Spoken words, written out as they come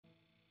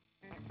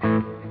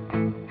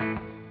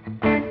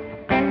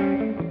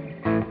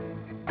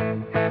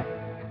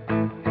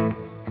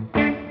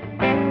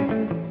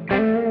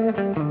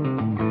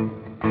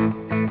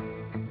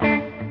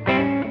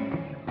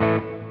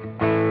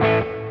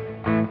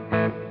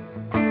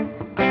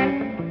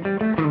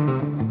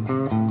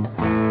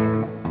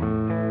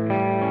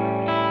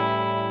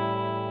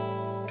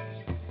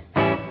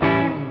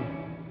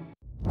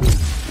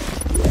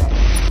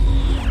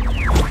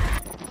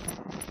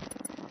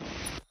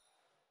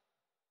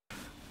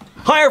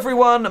Hi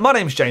everyone, my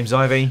name's James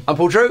Ivey. I'm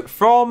Paul Drew.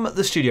 From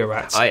the Studio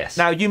Rats. Ah, yes.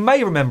 Now, you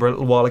may remember a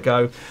little while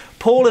ago,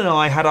 Paul and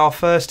I had our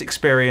first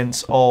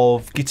experience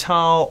of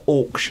guitar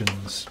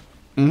auctions.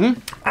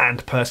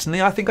 And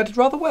personally, I think I did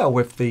rather well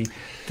with the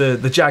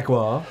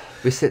Jaguar.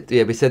 We said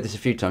this a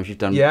few times. You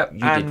did really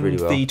well. And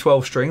the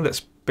 12-string that's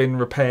been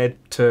repaired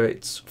to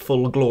its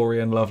full glory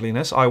and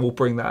loveliness. I will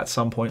bring that at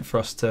some point for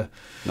us to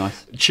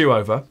chew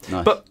over.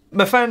 Nice. But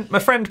my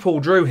friend Paul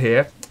Drew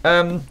here,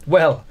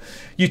 well,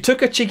 you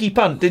took a cheeky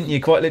punt, didn't you,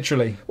 quite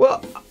literally?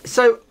 Well,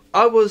 so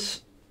I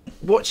was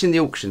watching the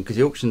auction, because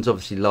the auction's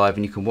obviously live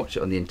and you can watch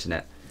it on the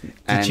internet.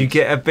 Did you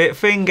get a bit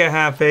finger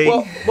happy?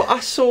 Well,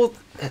 I saw...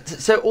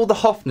 So all the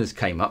Hofners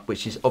came up,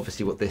 which is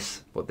obviously what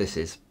this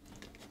is.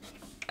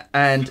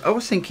 And I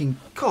was thinking,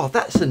 God,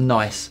 that's a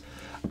nice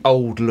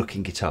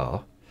old-looking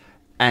guitar.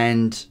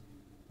 And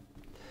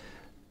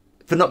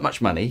for not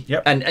much money.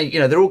 Yep. And you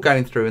know, they're all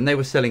going through, and they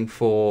were selling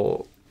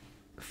for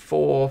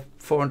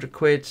 400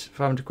 quid,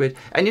 500 quid.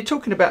 And you're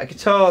talking about a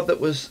guitar that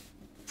was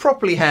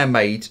properly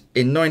handmade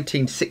in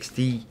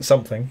 1960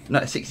 something.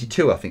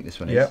 1962, I think this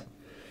one is. Yep.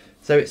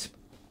 So it's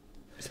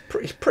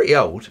pretty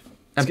old.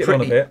 And get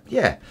on a bit.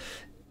 Yeah.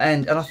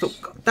 And I thought,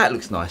 God, that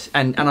looks nice.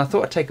 And I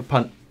thought I'd take a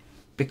punt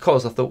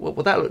because I thought, well,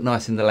 that look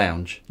nice in the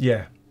lounge.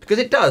 Yeah. Because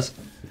it does.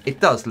 It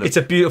does look. It's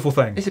a beautiful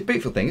thing. It's a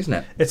beautiful thing, isn't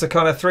it? It's a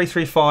kind of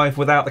 335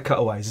 without the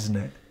cutaways, isn't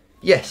it?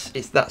 Yes.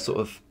 It's that sort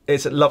of...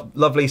 It's a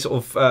lovely sort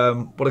of,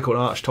 what do they call it,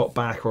 an arch top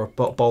back or a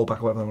bowl back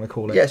or whatever they want to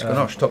call it. Yeah, it's got an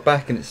arch top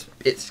back, and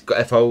it's got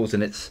F-holes,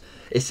 and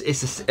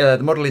the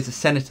model is a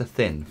Senator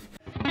thin.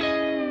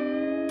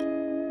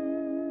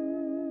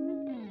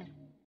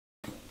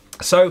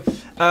 So,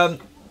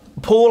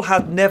 Paul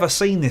had never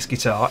seen this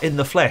guitar in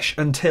the flesh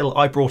until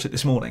I brought it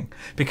this morning,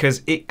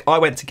 because I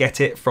went to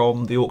get it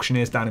from the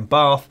auctioneers down in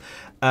Bath.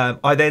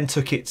 I then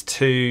took it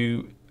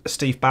to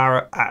Steve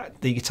Barrett at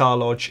the Guitar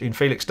Lodge in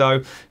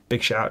Felixstowe.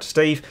 Big shout out to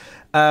Steve.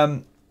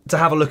 To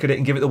have a look at it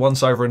and give it the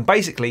once over and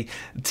basically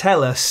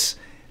tell us,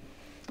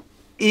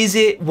 is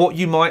it what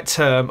you might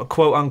term a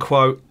quote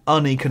unquote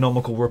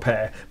uneconomical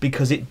repair?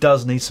 Because it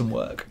does need some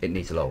work. It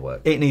needs a lot of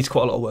work. It needs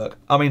quite a lot of work.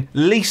 I mean,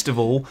 least of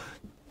all,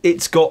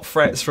 it's got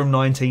frets from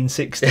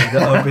 1960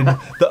 that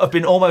have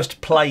been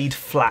almost played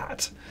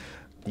flat.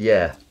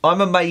 Yeah.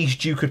 I'm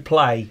amazed you could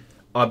play.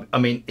 I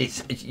mean,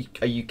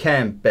 you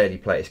can barely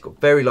play it. It's got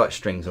very light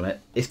strings on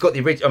it. It's got the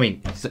original. I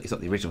mean, it's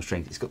not the original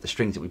strings. It's got the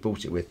strings that we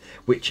bought it with,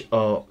 which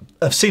are...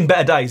 I've seen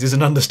better days is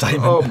an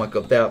understatement. Oh my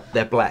God,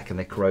 they're black and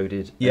they're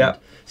corroded. Yeah.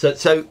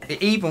 So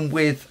even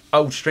with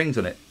old strings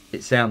on it,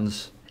 it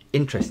sounds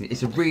interesting.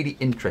 It's a really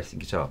interesting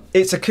guitar.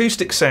 Its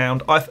acoustic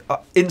sound I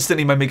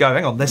instantly made me go,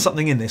 hang on, there's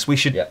something in this. We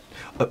should... Yeah.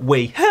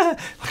 Like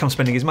I'm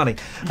spending his money.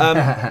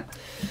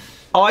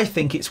 I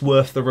think it's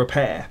worth the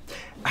repair.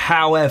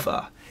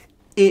 However,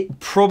 it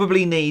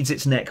probably needs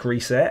its neck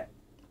reset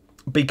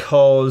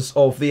because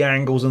of the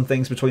angles and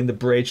things between the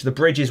bridge. The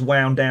bridge is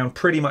wound down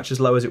pretty much as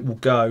low as it will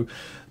go.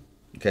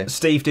 Okay.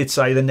 Steve did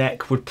say the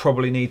neck would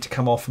probably need to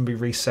come off and be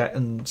reset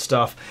and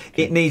stuff.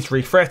 It needs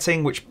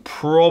refretting, which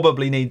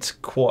probably needs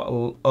quite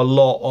a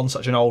lot on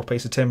such an old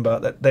piece of timber.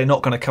 That they're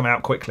not going to come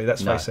out quickly,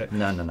 let's face it.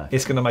 No.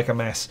 It's going to make a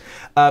mess.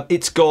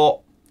 It's got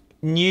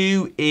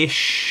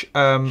new-ish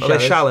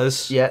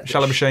shallers,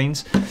 shallow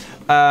machines.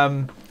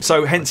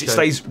 So hence it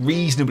stays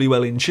reasonably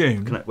well in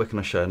tune. Where can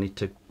I show? I need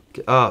to...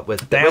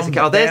 there's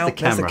the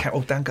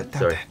camera. Down.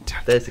 Sorry,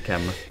 there's the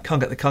camera. Can't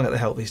get the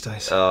help these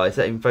days. Oh, is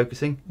that even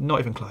focusing? Not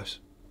even close.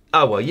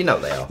 Oh, well, you know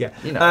they are. Yeah.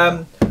 You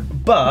know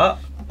but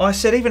I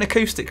said even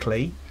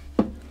acoustically,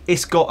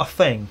 it's got a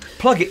thing.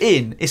 Plug it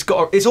in. It's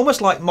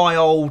almost like my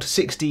old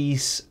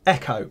 60s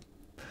Echo.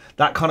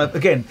 That kind of,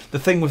 again, the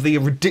thing with the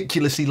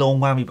ridiculously long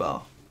whammy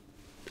bar.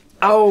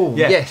 Oh,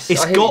 yeah. Yes.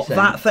 It's got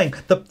that thing.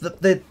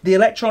 The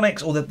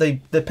electronics or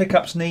the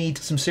pickups need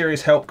some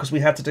serious help because we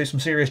had to do some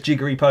serious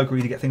jiggery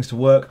pokery to get things to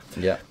work.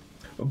 Yeah.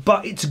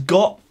 But it's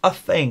got a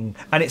thing,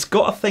 and it's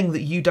got a thing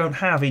that you don't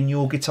have in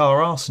your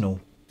guitar arsenal.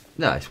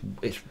 No,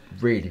 it's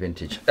really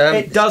vintage.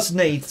 It does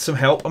need some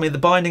help. I mean, the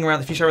binding around,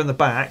 if you show in the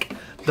back,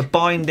 the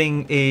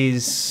binding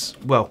is,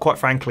 well, quite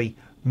frankly,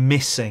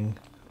 missing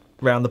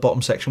around the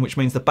bottom section, which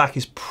means the back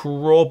is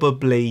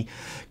probably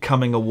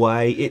coming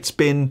away. It's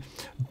been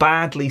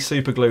badly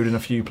superglued in a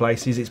few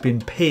places. It's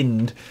been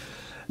pinned,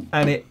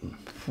 and it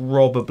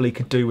probably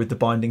could do with the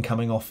binding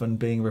coming off and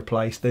being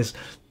replaced. There's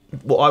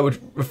what I would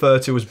refer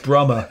to as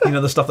brummer, you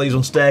know, the stuff they use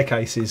on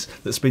staircases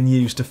that's been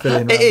used to fill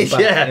in. It is,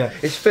 yeah.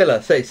 It's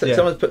filler. So yeah.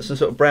 Someone's put some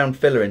sort of brown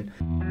filler in.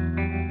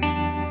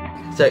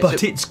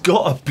 But it's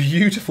got a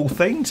beautiful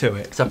thing to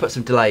it. So I put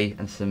some delay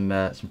and some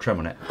trem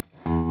on it.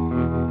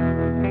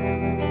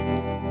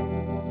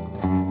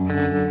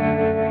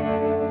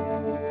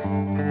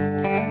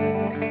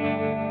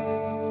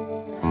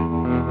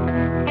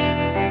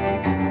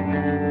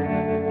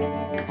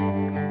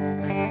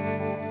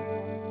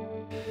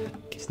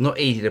 It's not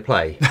easy to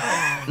play.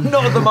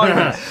 Not at the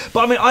moment.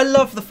 But I mean, I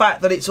love the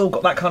fact that it's all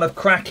got that kind of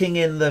cracking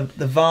in the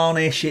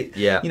varnish.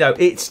 Yeah. You know,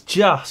 it's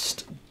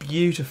just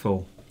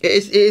beautiful.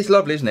 It is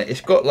lovely, isn't it?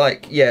 It's got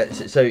like, yeah,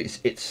 so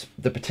it's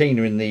the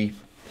patina in the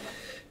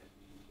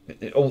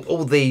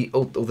all the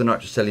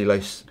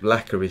nitrocellulose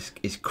lacquer is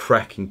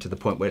cracking to the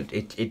point where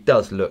it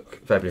does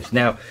look fabulous.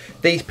 Now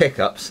these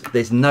pickups,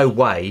 there's no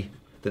way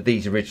that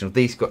these original.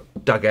 These got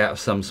dug out of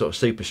some sort of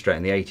super strat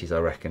in the 80s, I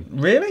reckon.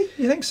 Really?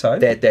 You think so?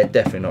 They're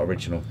definitely not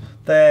original.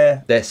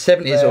 They're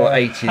 70s or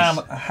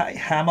 80s.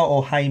 Hammer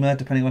or Hamer,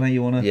 depending on how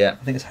you want to. Yeah.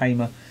 I think it's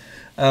Hamer.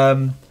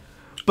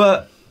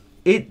 But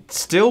it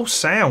still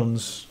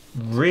sounds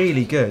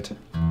really good.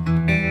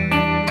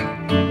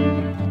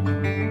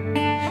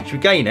 Should we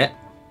gain it?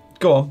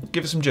 Go on,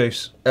 give it some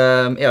juice.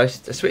 Yeah, I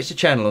switched the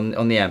channel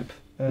on the amp.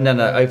 No,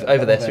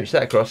 over there. Switch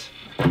that across.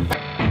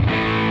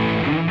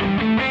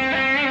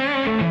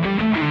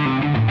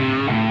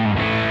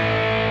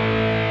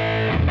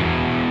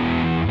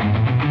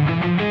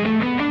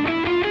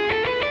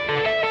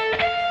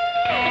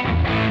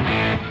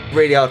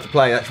 Really hard to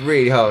play. That's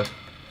really hard.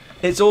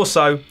 It's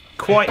also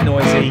quite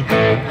noisy.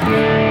 The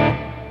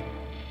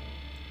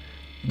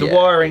Yeah,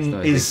 wiring it's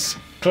noisy. is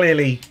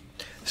clearly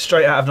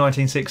straight out of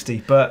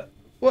 1960, but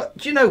What?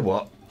 Do you know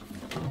what?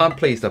 I'm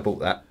pleased I bought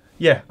that.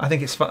 yeah, I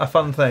think it's a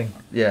fun thing.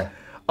 Yeah.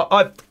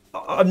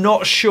 I'm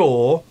not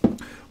sure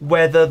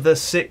whether the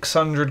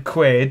 600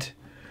 quid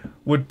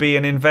would be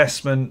an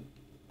investment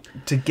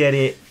to get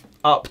it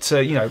up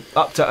to, you know,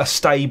 up to a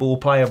stable,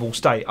 playable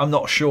state. I'm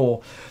not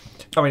sure.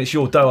 I mean, it's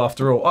your dough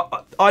after all.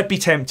 I'd be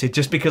tempted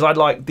just because I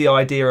like the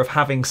idea of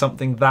having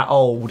something that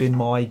old in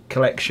my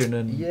collection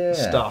and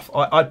stuff.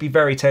 I'd be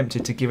very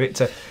tempted to give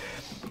it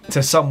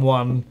to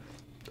someone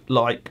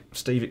like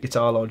Steve at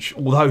Guitar Lodge.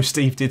 Although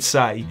Steve did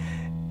say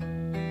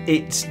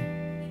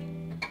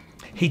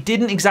he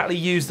didn't exactly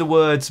use the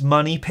words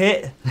money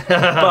pit,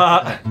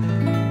 but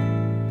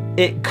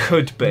it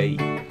could be.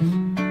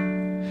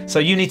 So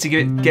you need to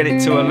get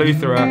it to a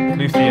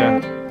luthier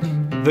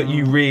that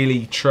you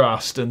really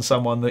trust and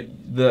someone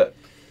that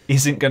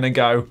isn't going to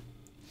go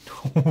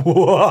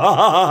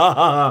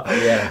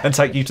and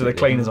take you to the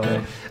cleaners on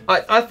it.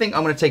 I think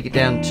I'm going to take it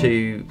down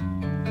to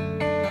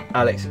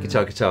Alex at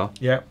Guitar.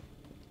 Yeah.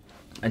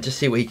 And just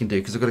see what he can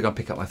do, because I've got to go and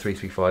pick up my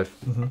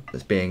 335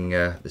 that's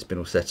been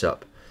all set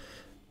up.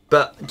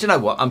 But do you know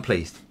what? I'm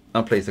pleased.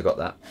 I got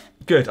that.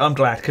 Good. I'm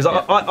glad, because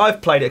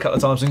I've played it a couple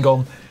of times and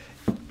gone,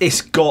 it's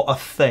got a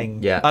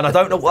thing. Yeah. And I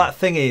don't know what that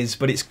thing is,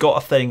 but it's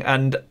got a thing,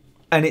 and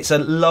it's a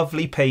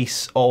lovely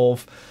piece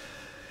of,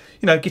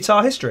 you know,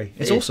 guitar history.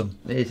 It's awesome.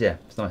 It is, yeah.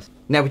 It's nice.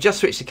 Now we just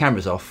switched the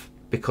cameras off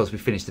because we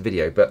finished the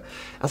video, but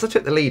as I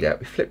took the lead out,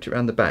 we flipped it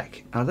around the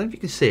back. And I don't know if you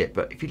can see it,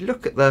 but if you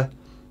look at the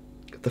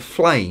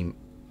flame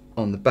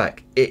on the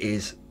back, it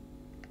is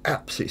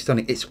absolutely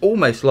stunning. It's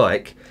almost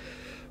like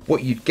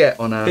what you'd get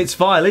on a... It's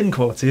violin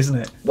quality, isn't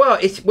it? Well,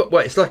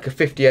 it's like a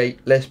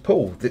 58 Les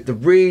Paul. The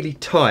really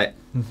tight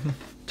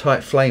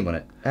flame on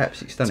it.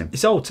 Absolutely stunning.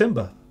 It's old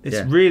timber. It's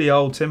really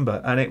old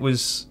timber, and it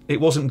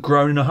wasn't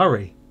grown in a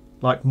hurry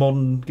like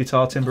modern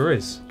guitar timber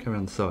is. Go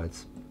around the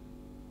sides.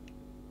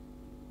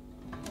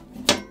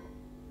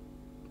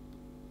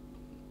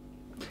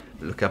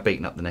 Look how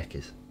beaten up the neck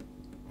is.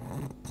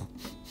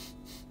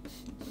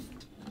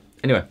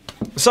 Anyway,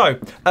 so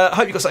I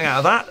hope you got something out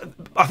of that.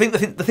 I think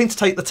the thing to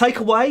take, the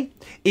takeaway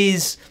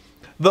is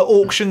that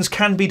auctions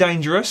can be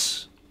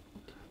dangerous.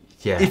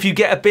 Yeah. If you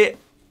get a bit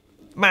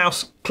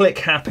mouse click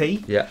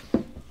happy. Yeah.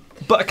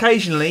 But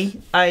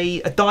occasionally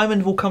a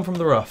diamond will come from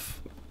the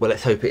rough. Well,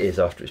 let's hope it is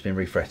after it's been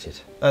refretted.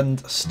 And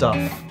stuff.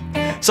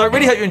 So I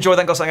really hope you enjoyed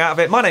that and got something out of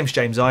it. My name's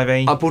James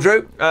Ivey. I'm Paul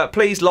Drew.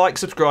 Please like,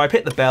 subscribe,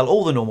 hit the bell,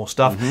 all the normal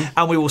stuff.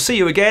 And we will see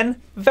you again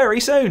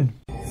very soon.